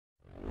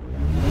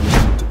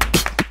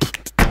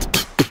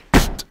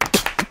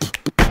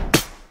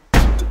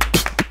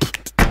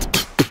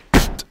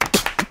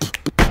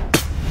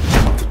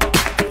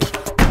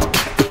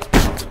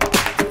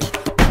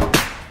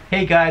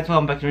Hey guys,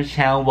 welcome back to my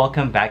channel.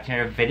 Welcome back to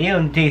another video.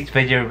 In today's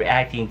video, we're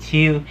reacting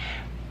to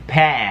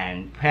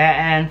PAAN.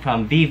 PAAN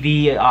from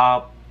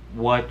VVUP,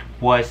 What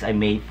Was I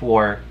Made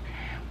For?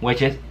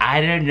 Which is,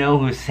 I don't know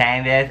who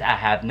sang this. I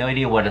have no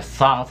idea what the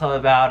song's all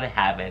about. I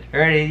haven't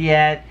heard it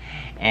yet.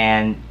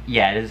 And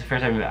yeah, this is the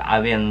first time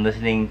I've been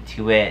listening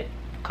to it.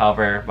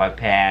 Cover by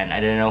PAAN. I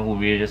don't know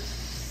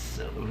who's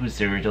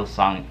the original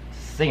song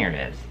singer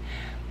is.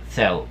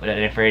 So, without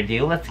any further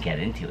ado, let's get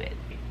into it.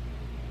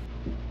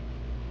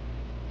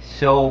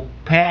 So,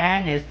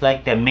 PAAN is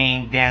like the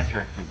main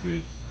dancer of the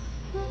group.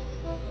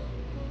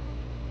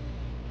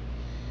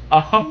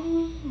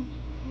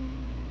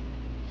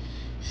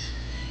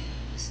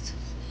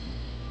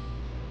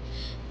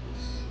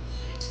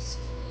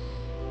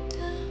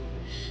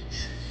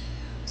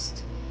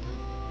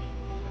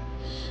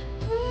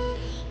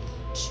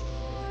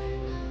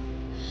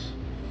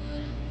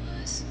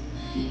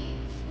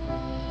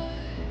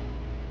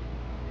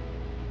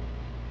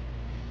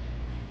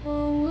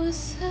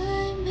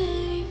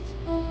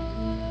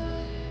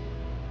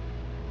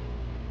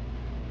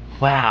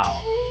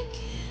 Wow.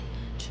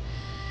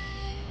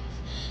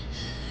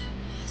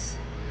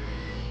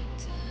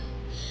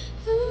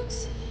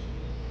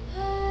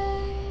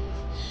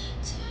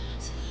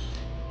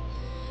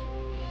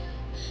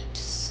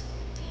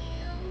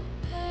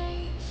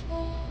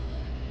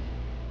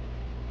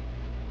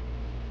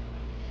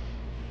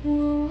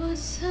 What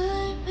was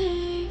I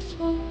made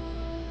for?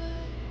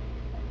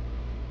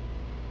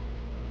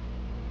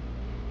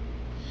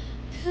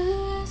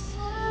 Cause I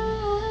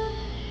don't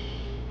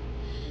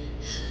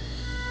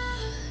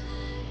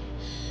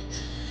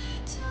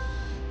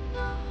know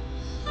how to.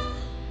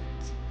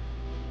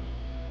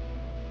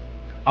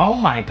 Oh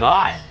my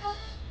god.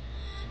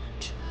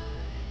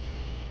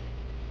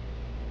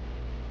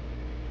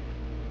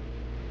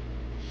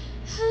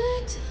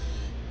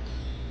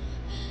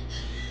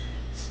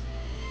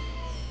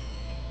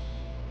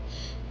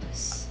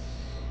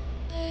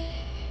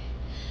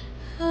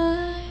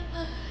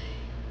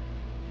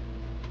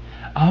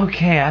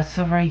 Okay, I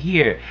saw right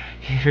here.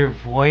 Her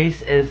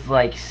voice is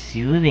like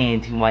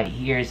soothing to my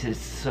ears. It's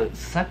some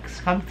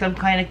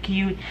kind of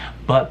cute,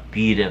 but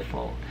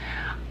beautiful.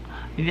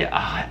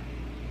 Yeah,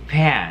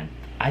 PAAN.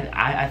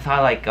 I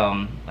thought like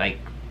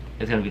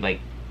it's gonna be like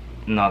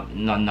not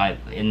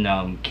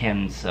in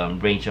Kim's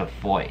range of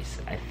voice.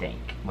 I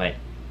think, but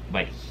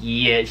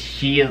she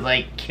is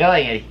like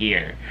killing it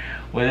here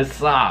with this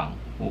song.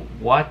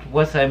 What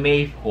Was I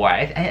Made For?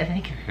 I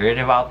think I heard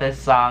about this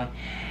song.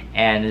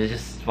 And I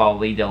just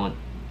probably don't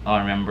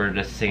remember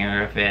the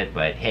singer of it,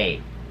 but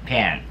hey,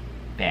 PAAN,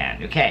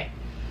 okay.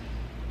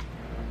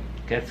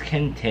 Let's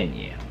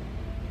continue.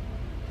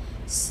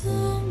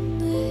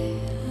 Someday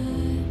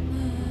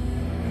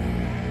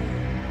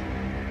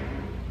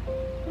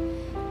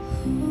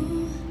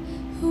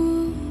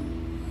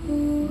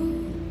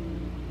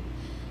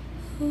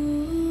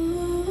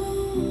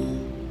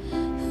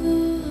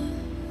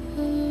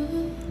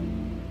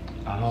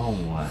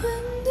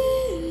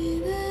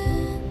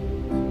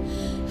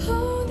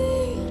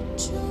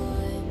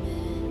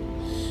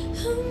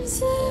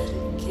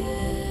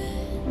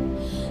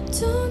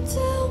don't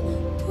tell my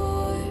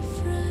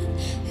boyfriend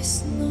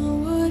it's not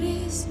what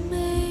he's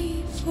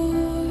made for.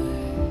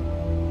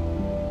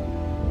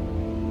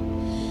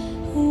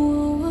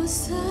 What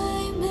was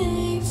I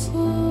made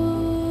for?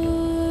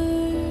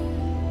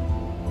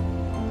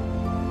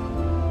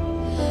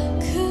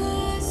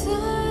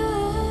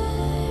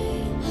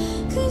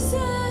 Cause I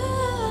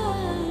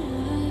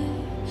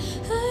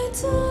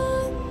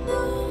don't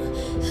know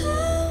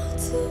how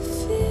to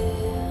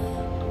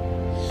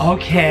feel.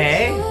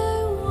 Okay.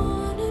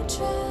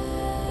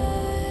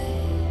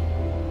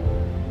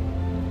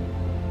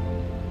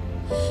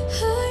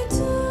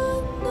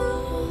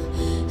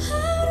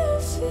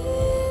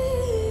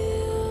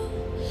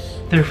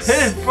 They're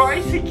really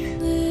pricey.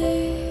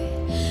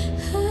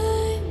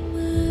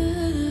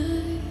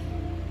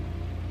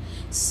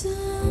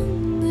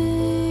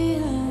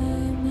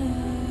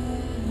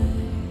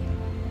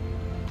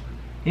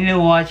 You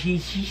know what?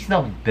 She's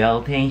not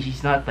belting.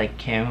 She's not like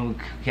Kim who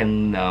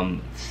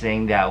can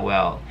sing that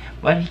well,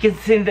 but he can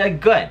sing that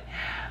good.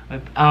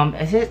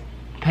 Is it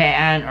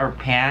PAAN or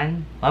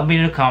PAAN? Let me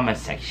know in the comment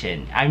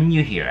section. I'm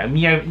new here. I'm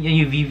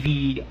new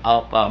VV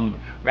up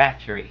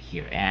raptor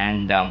here,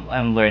 and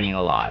I'm learning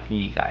a lot from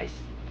you guys.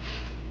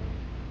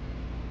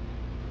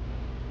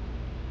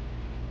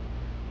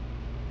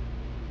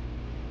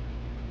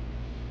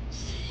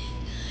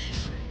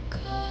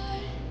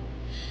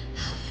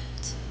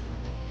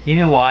 You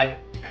know what?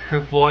 Her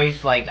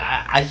voice, like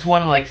I just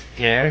want to like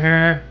stare at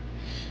her.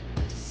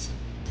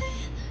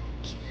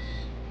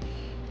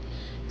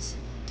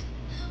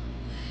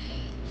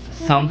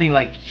 Something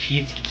like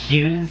she's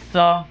cute and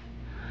stuff.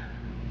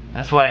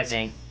 That's what I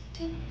think.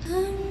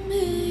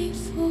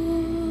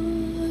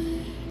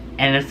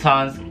 And the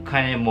song's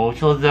kind of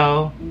emotional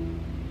though.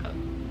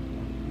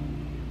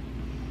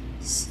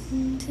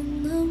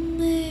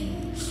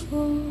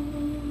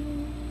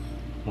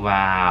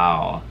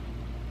 Wow.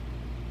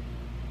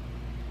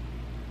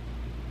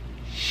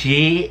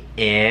 She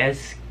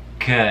is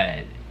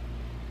good.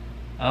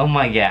 Oh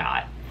my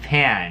god.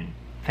 Pan.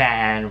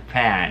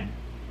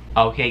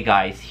 Okay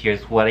guys,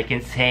 here's what I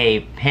can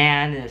say.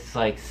 Pan is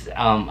like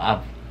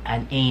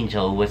an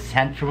angel was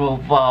sent from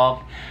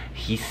above.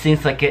 He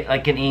sings like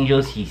an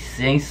angel. He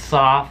sings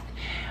soft.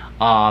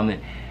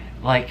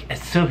 Like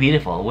it's so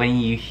beautiful when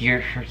you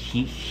hear her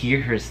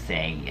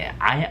sing.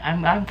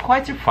 I'm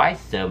quite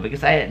surprised though,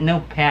 because I didn't know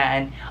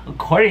Pan,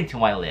 according to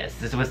my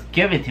list. This was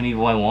given to me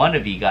by one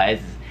of you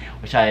guys,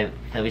 which I'm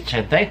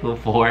thankful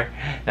for.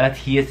 That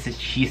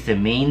she's the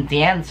main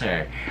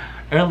dancer.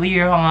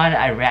 Earlier on,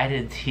 I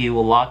read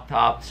to Locked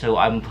Up, so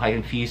I'm quite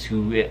confused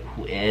who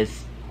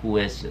is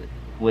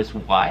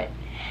what,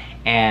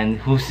 and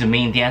who's the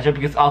main dancer,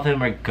 because all of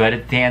them are good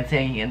at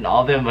dancing and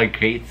all of them are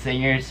great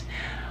singers.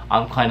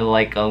 I'm kind of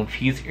like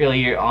confused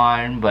earlier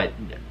on, but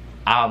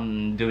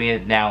I'm doing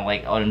it now.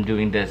 Like I'm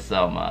doing this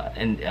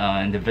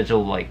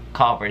individual like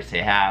covers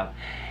they have,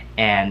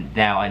 and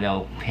now I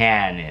know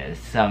Pan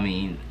is. I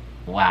mean,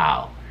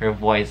 wow, her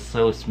voice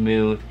so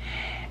smooth,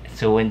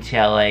 so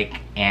angelic,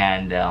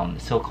 and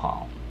so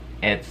calm.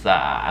 It's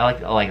I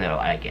like it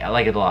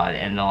a lot,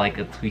 and I like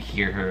it to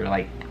hear her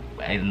like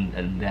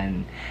and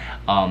then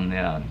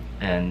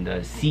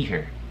see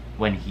her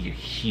when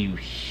she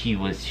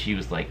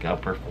was like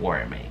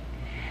performing,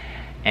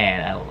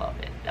 and I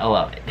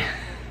love it.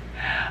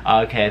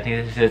 Okay, I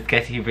think this is it,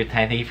 guys. Thank you for your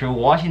time. Thank you for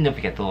watching. Don't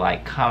forget to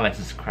like, comment,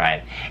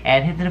 subscribe,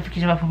 and hit the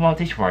notification bell for more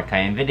updates for more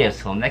kind of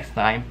videos. Till next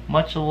time,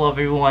 much love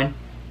everyone.